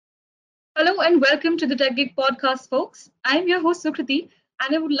Hello and welcome to the Tech Geek podcast, folks. I'm your host Sukriti,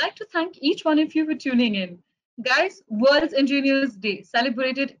 and I would like to thank each one of you for tuning in. Guys, World Engineers Day,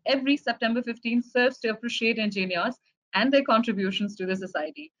 celebrated every September 15th, serves to appreciate engineers and their contributions to the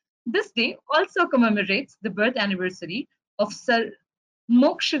society. This day also commemorates the birth anniversary of Sir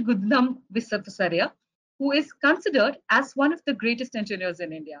Mokshagundlam Visvesvaraya, who is considered as one of the greatest engineers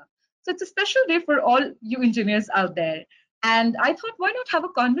in India. So it's a special day for all you engineers out there. And I thought, why not have a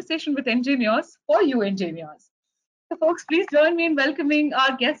conversation with engineers for you engineers? So, folks, please join me in welcoming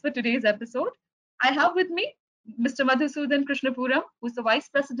our guest for today's episode. I have with me Mr. Madhusudan Krishnapuram, who's the Vice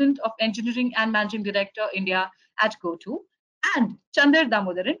President of Engineering and Managing Director, India at GoTo, and Chandar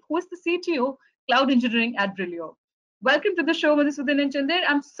Damodaran, who is the CTO, Cloud Engineering at Brilio. Welcome to the show, Madhusudan and Chandar.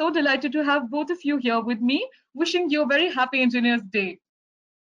 I'm so delighted to have both of you here with me. Wishing you a very happy Engineers Day.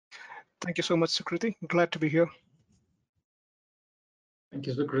 Thank you so much, Sukriti. Glad to be here. Thank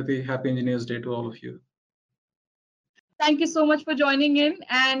you, Sukriti. Happy Engineers Day to all of you. Thank you so much for joining in.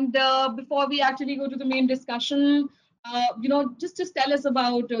 And before we actually go to the main discussion, just tell us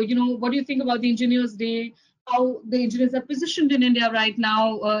about, what do you think about the Engineers Day, how the engineers are positioned in India right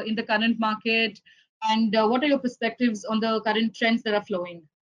now in the current market, and what are your perspectives on the current trends that are flowing?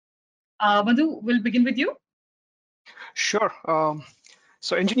 Madhu, we'll begin with you. Sure.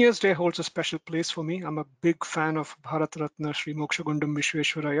 So Engineers Day holds a special place for me. I'm a big fan of Bharat Ratna Sri Mokshagundlam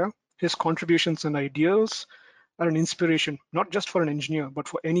Visvesvaraya. His contributions and ideals are an inspiration, not just for an engineer, but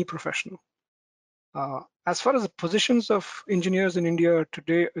for any professional. As far as the positions of engineers in India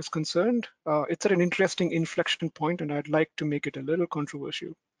today is concerned, it's at an interesting inflection point, and I'd like to make it a little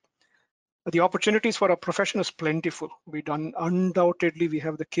controversial. The opportunities for our profession is plentiful. Undoubtedly, we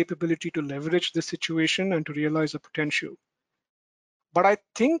have the capability to leverage this situation and to realize the potential. But I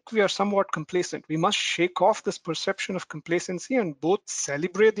think we are somewhat complacent. We must shake off this perception of complacency and both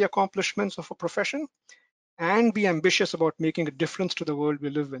celebrate the accomplishments of a profession and be ambitious about making a difference to the world we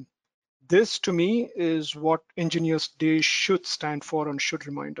live in. This, to me, is what Engineers Day should stand for and should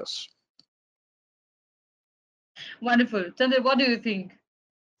remind us. Wonderful. Chandra, what do you think?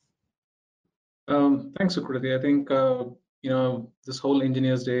 Thanks, Sukriti. I think this whole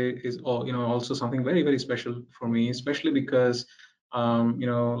Engineers Day is also something very, very special for me, especially because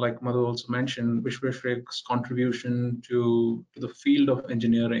like Madhu also mentioned, Visvesvaraya's contribution to the field of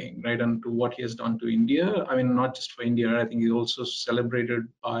engineering, right, and to what he has done to India. I mean, not just for India. I think he's also celebrated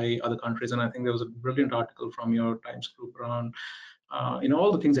by other countries, and I think there was a brilliant article from your Times Group around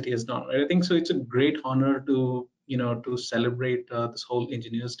all the things that he has done. Right? I think so. It's a great honor to celebrate this whole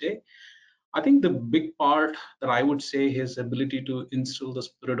Engineers Day. I think the big part that I would say his ability to instill the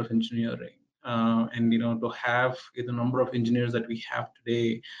spirit of engineering, and to have the number of engineers that we have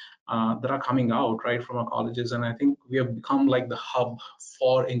today that are coming out right from our colleges, and I think we have become like the hub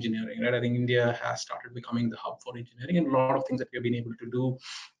for engineering. Right, I think India has started becoming the hub for engineering, and a lot of things that we have been able to do,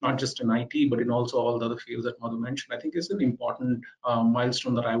 not just in IT but in also all the other fields that Madhu mentioned. I think is an important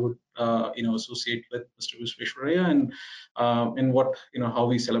milestone that I would associate with Mr. Visvesvaraya and what how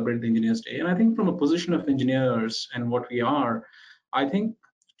we celebrate the Engineers Day. And I think from a position of engineers and what we are, I think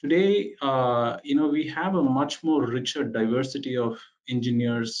today we have a much more richer diversity of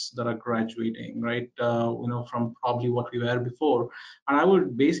engineers that are graduating, right? From probably what we were before. And I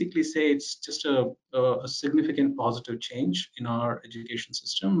would basically say it's just a significant positive change in our education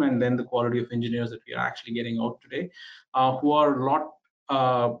system, and then the quality of engineers that we are actually getting out today, who are a lot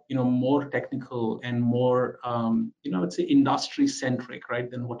more technical and more, let's say industry centric,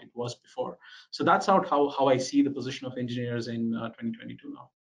 right, than what it was before. So that's how I see the position of engineers in 2022 now.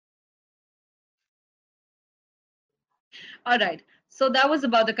 All right. So that was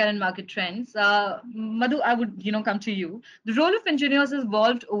about the current market trends. Madhu, I would, come to you. The role of engineers has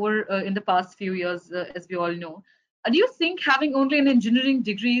evolved over in the past few years, as we all know. Do you think having only an engineering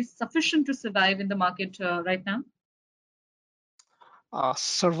degree is sufficient to survive in the market right now?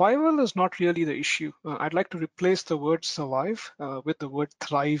 Survival is not really the issue. I'd like to replace the word survive with the word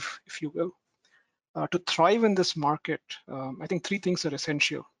thrive, if you will. To thrive in this market, I think three things are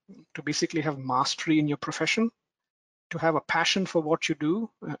essential. To basically have mastery in your profession, to have a passion for what you do,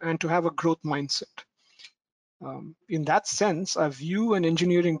 and to have a growth mindset. In that sense, I view an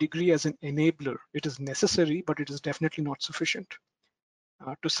engineering degree as an enabler. It is necessary, but it is definitely not sufficient.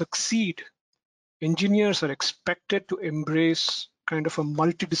 To succeed, engineers are expected to embrace kind of a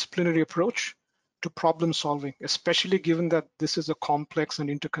multidisciplinary approach to problem solving, especially given that this is a complex and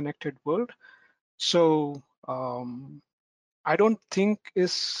interconnected world. So I don't think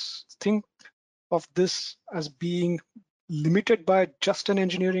of this as being limited by just an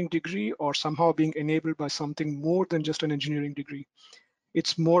engineering degree or somehow being enabled by something more than just an engineering degree.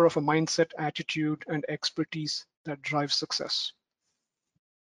 It's more of a mindset, attitude, and expertise that drives success.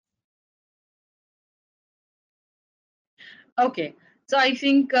 Okay, so I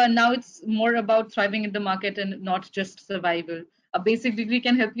think now it's more about thriving in the market and not just survival. A basic degree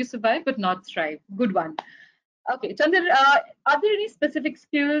can help you survive, but not thrive. Good one. Okay, Chandra, are there any specific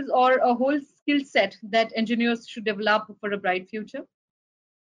skills or a whole skill set that engineers should develop for a bright future?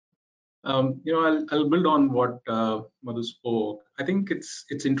 I'll build on what Madhu spoke. I think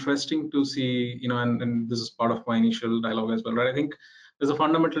it's interesting to see, and this is part of my initial dialogue as well, right? I think there's a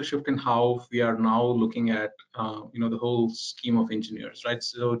fundamental shift in how we are now looking at, the whole scheme of engineers, right?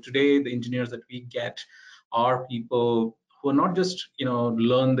 So today, the engineers that we get are people who are not just,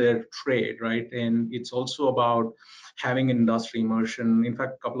 learn their trade, right? And it's also about having industry immersion. In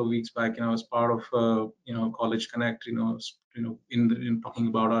fact, a couple of weeks back, I was part of, College Connect, in talking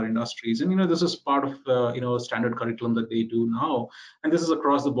about our industries, and this is part of standard curriculum that they do now, and this is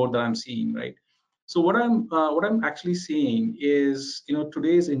across the board that I'm seeing, right? So what I'm actually seeing is,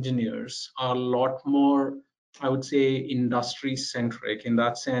 today's engineers are a lot more, I would say, industry centric, in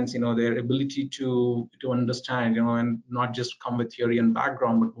that sense, their ability to understand, and not just come with theory and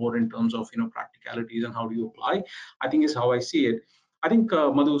background, but more in terms of, practicalities and how do you apply, I think is how I see it. I think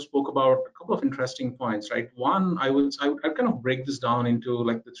Madhu spoke about a couple of interesting points, right? One, I'd kind of break this down into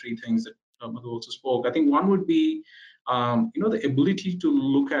like the three things that Madhu also spoke. I think one would be, the ability to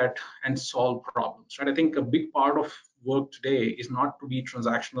look at and solve problems, right? I think a big part of work today is not to be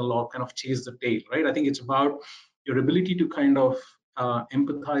transactional or kind of chase the tail, right? I think it's about your ability to kind of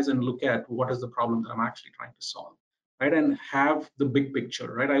empathize and look at what is the problem that I'm actually trying to solve, right? And have the big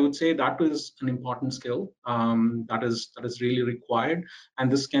picture, right? I would say that is an important skill that is really required,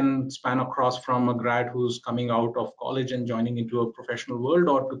 and this can span across from a grad who's coming out of college and joining into a professional world,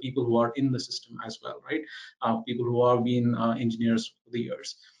 or to people who are in the system as well, right? People who have been engineers for the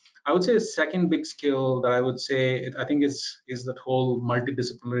years. I would say a second big skill that I would say, I think is that whole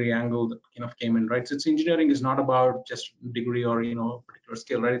multidisciplinary angle that kind of came in, right? So it's engineering is not about just degree or particular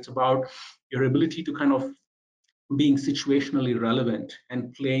skill, right? It's about your ability to kind of being situationally relevant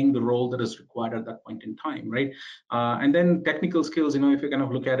and playing the role that is required at that point in time, right? And then technical skills, if you kind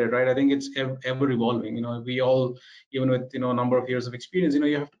of look at it, right, I think it's ever evolving. We all, even with a number of years of experience,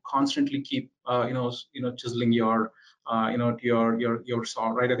 you have to constantly keep chiseling your to your saw,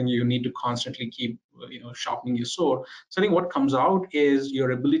 right? I think you need to constantly keep sharpening your sword. So I think what comes out is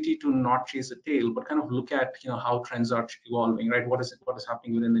your ability to not chase a tail, but kind of look at how trends are evolving, right? What is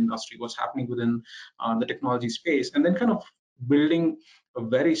happening within the industry, what's happening within the technology space, and then kind of building a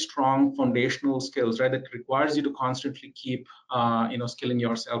very strong foundational skills, right, that requires you to constantly keep skilling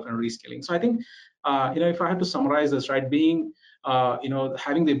yourself and reskilling. So I think if I had to summarize this, right, being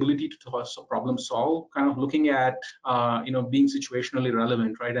having the ability to problem solve, kind of looking at being situationally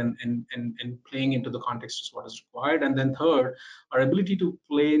relevant, right, and playing into the context is what is required. And then third, our ability to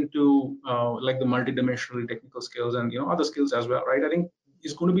play into like the multidimensional technical skills and other skills as well, right? I think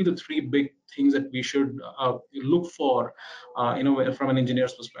is going to be the three big things that we should look for, from an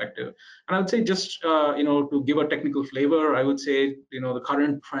engineer's perspective. And I would say just, to give a technical flavor, I would say, the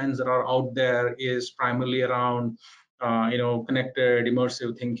current trends that are out there is primarily around, connected,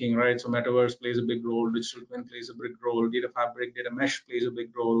 immersive thinking, right? So metaverse plays a big role, digital twin plays a big role, data fabric, data mesh plays a big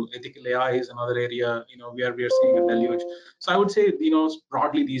role, ethical AI is another area, we are seeing a deluge. So I would say,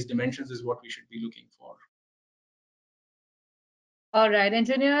 broadly, these dimensions is what we should be looking for. All right,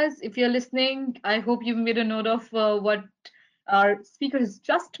 engineers, if you're listening, I hope you've made a note of what our speaker has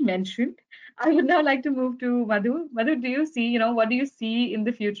just mentioned. I would now like to move to Madhu. Madhu, do you see, what do you see in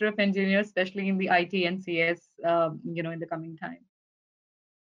the future of engineers, especially in the IT and CS, in the coming time?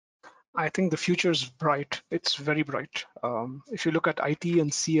 I think the future is bright. It's very bright. If you look at IT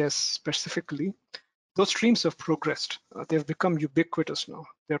and CS specifically, those streams have progressed. They've become ubiquitous now.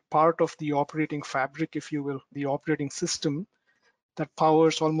 They're part of the operating fabric, if you will, the operating system that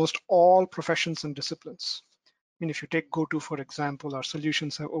powers almost all professions and disciplines. I mean, if you take GoTo, for example, our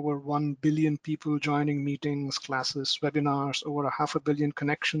solutions have over 1 billion people joining meetings, classes, webinars, over 500 million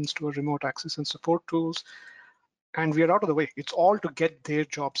connections to our remote access and support tools. And we are out of the way. It's all to get their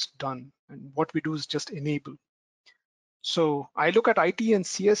jobs done. And what we do is just enable. So I look at IT and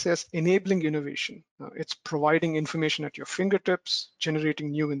CSS enabling innovation. It's providing information at your fingertips,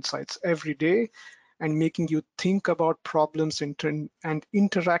 generating new insights every day, and making you think about problems and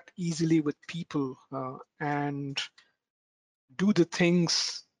interact easily with people and do the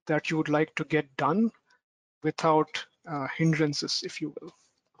things that you would like to get done without hindrances, if you will.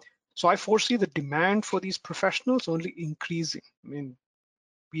 So I foresee the demand for these professionals only increasing. I mean,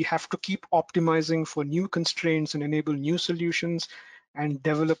 we have to keep optimizing for new constraints and enable new solutions. and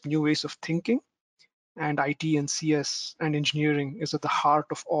develop new ways of thinking. And IT and CS and engineering is at the heart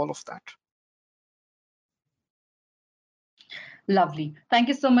of all of that. Lovely. Thank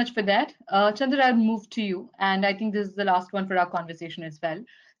you so much for that. Chandra, I'll move to you. And I think this is the last one for our conversation as well.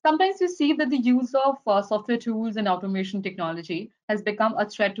 Sometimes you see that the use of software tools and automation technology has become a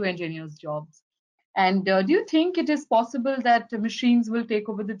threat to engineers' jobs. And do you think it is possible that machines will take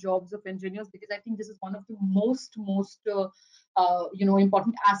over the jobs of engineers? Because I think this is one of the most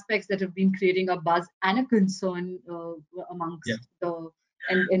important aspects that have been creating a buzz and a concern amongst the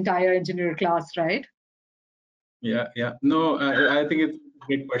entire engineer class, right? Yeah. No, I think it's a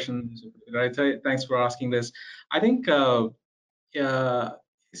great question, right? Thanks for asking this. I think,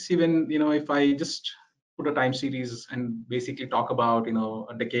 see, when, if I just put a time series and basically talk about,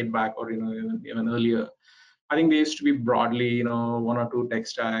 a decade back or, even earlier, I think they used to be broadly, one or two tech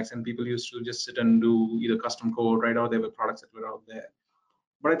stacks, and people used to just sit and do either custom code, right? Or there were products that were out there.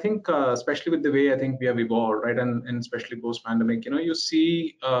 But I think, especially with the way I think we have evolved, right, and especially post-pandemic, you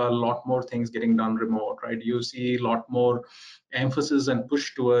see a lot more things getting done remote, right? You see a lot more emphasis and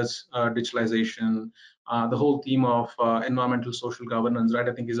push towards digitalization. The whole theme of environmental social governance, right,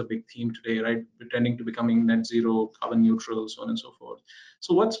 I think is a big theme today, right? Pretending to becoming net zero, carbon neutral, so on and so forth.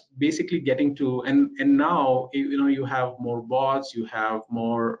 So what's basically getting to, and now, you have more bots, you have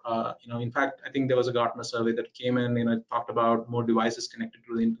more, in fact, I think there was a Gartner survey that came in, it talked about more devices connected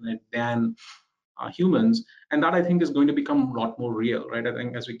to the internet than humans, and that I think is going to become a lot more real, right? I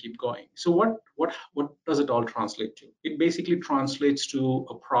think as we keep going. So what does it all translate to? It basically translates to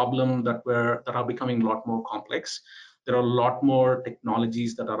a problem that are becoming a lot more complex. There are a lot more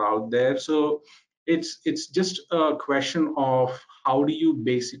technologies that are out there. So it's just a question of how do you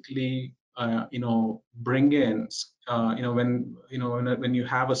basically bring in when you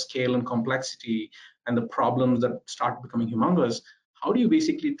have a scale and complexity and the problems that start becoming humongous, how do you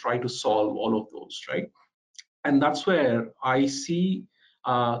basically try to solve all of those, right? And that's where I see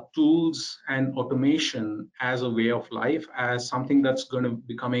tools and automation as a way of life, as something that's going to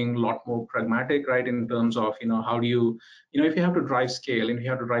becoming a lot more pragmatic, right? In terms of, how do you, if you have to drive scale and if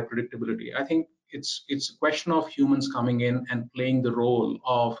you have to drive predictability, I think it's a question of humans coming in and playing the role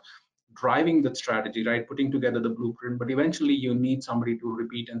of driving that strategy, right? Putting together the blueprint, but eventually you need somebody to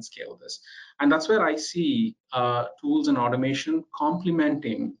repeat and scale this. And that's where I see tools and automation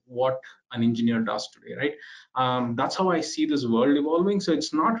complementing what an engineer does today, right? That's how I see this world evolving. So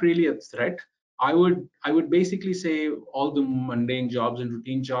it's not really a threat. I would basically say all the mundane jobs and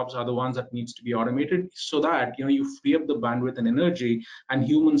routine jobs are the ones that needs to be automated, so that you free up the bandwidth and energy, and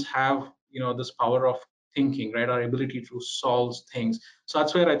humans have this power of thinking, right? Our ability to solve things. So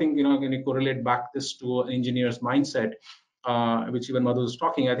that's where I think when you correlate back this to an engineer's mindset, which even Madhu was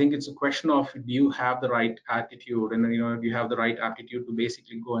talking, I think it's a question of, do you have the right attitude, and do you have the right aptitude to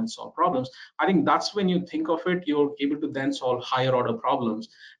basically go and solve problems? I think that's when you think of it, you're able to then solve higher order problems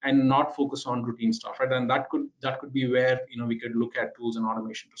and not focus on routine stuff, right? And that could be where we could look at tools and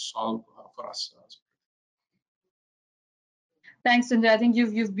automation to solve for us. Thanks, Chandra. I think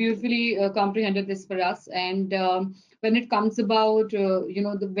you've beautifully comprehended this for us. And when it comes about,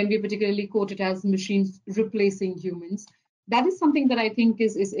 when we particularly quote it as machines replacing humans, that is something that I think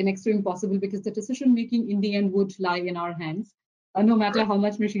is next to impossible, because the decision making in the end would lie in our hands, no matter how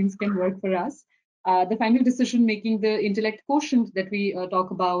much machines can work for us. The final decision making, the intellect quotient that we talk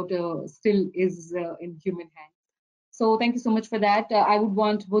about, still is in human hands. So thank you so much for that. I would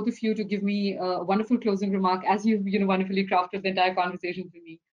want both of you to give me a wonderful closing remark, as you've wonderfully crafted the entire conversation for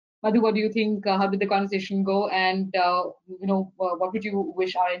me. Madhu, what do you think? How did the conversation go? And what would you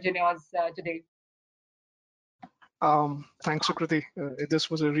wish our engineers today? Thanks, Sukriti.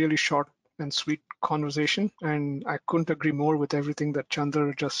 This was a really short and sweet conversation, and I couldn't agree more with everything that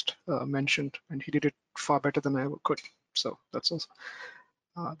Chandra just mentioned, and he did it far better than I ever could. So that's awesome.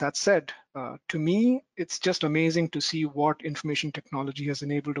 That said, to me, it's just amazing to see what information technology has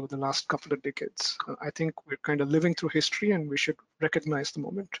enabled over the last couple of decades. I think we're kind of living through history, and we should recognize the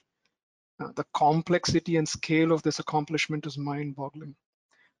moment. The complexity and scale of this accomplishment is mind-boggling.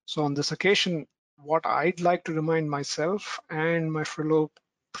 So on this occasion, what I'd like to remind myself and my fellow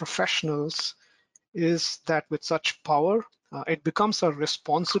professionals is that with such power, it becomes our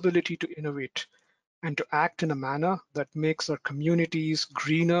responsibility to innovate and to act in a manner that makes our communities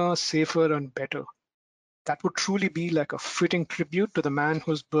greener, safer, and better. That would truly be like a fitting tribute to the man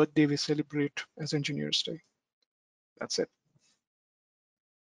whose birthday we celebrate as Engineers Day. That's it.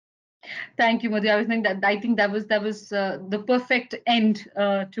 Thank you, Madhu. I think that was the perfect end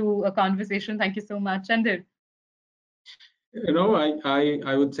to a conversation. Thank you so much, Chandra.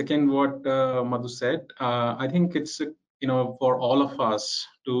 I would second what Madhu said. I think it's for all of us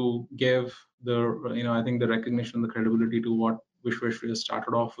to give I think the recognition, the credibility to what Vishweshriya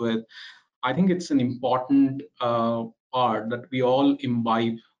started off with. I think it's an important part that we all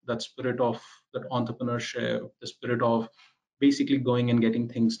imbibe that spirit of that entrepreneurship, the spirit of basically going and getting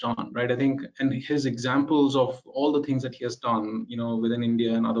things done, right? I think, and his examples of all the things that he has done, within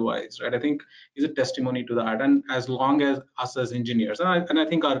India and otherwise, right? I think is a testimony to that. And as long as us as engineers, and I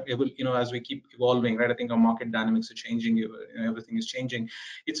think our able, as we keep evolving, right? I think our market dynamics are changing, everything is changing.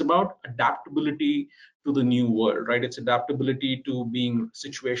 It's about adaptability to the new world, right? It's adaptability to being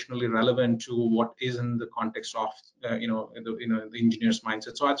situationally relevant to what is in the context of the engineer's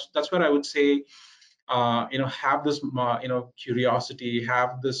mindset. So that's where I would say, have this curiosity,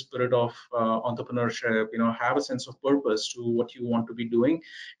 have this spirit of entrepreneurship, have a sense of purpose to what you want to be doing,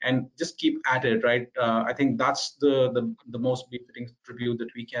 and just keep at it, right? I think that's the most befitting tribute that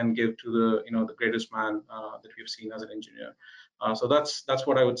we can give to the greatest man that we've seen as an engineer. So that's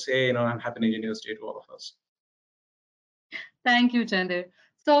what I would say, and happy Engineers Day to all of us. Thank you, Chander.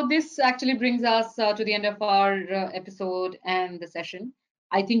 So this actually brings us to the end of our episode and the session.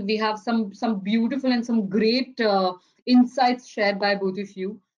 I think we have some beautiful and some great insights shared by both of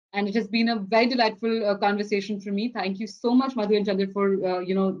you, and it has been a very delightful conversation for me. Thank you so much, Madhu and Chander, for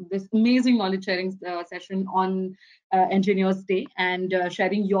this amazing knowledge sharing session on Engineers Day, and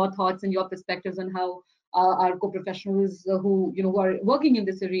sharing your thoughts and your perspectives on how our co-professionals who are working in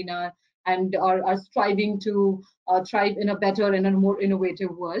this arena and are striving to thrive in a better and a more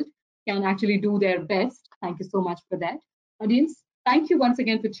innovative world can actually do their best. Thank you so much for that. Audience, thank you once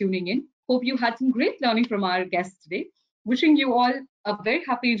again for tuning in. Hope you had some great learning from our guests today. Wishing you all a very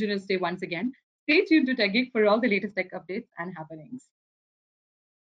happy Engineers Day once again. Stay tuned to TechGeek for all the latest tech updates and happenings.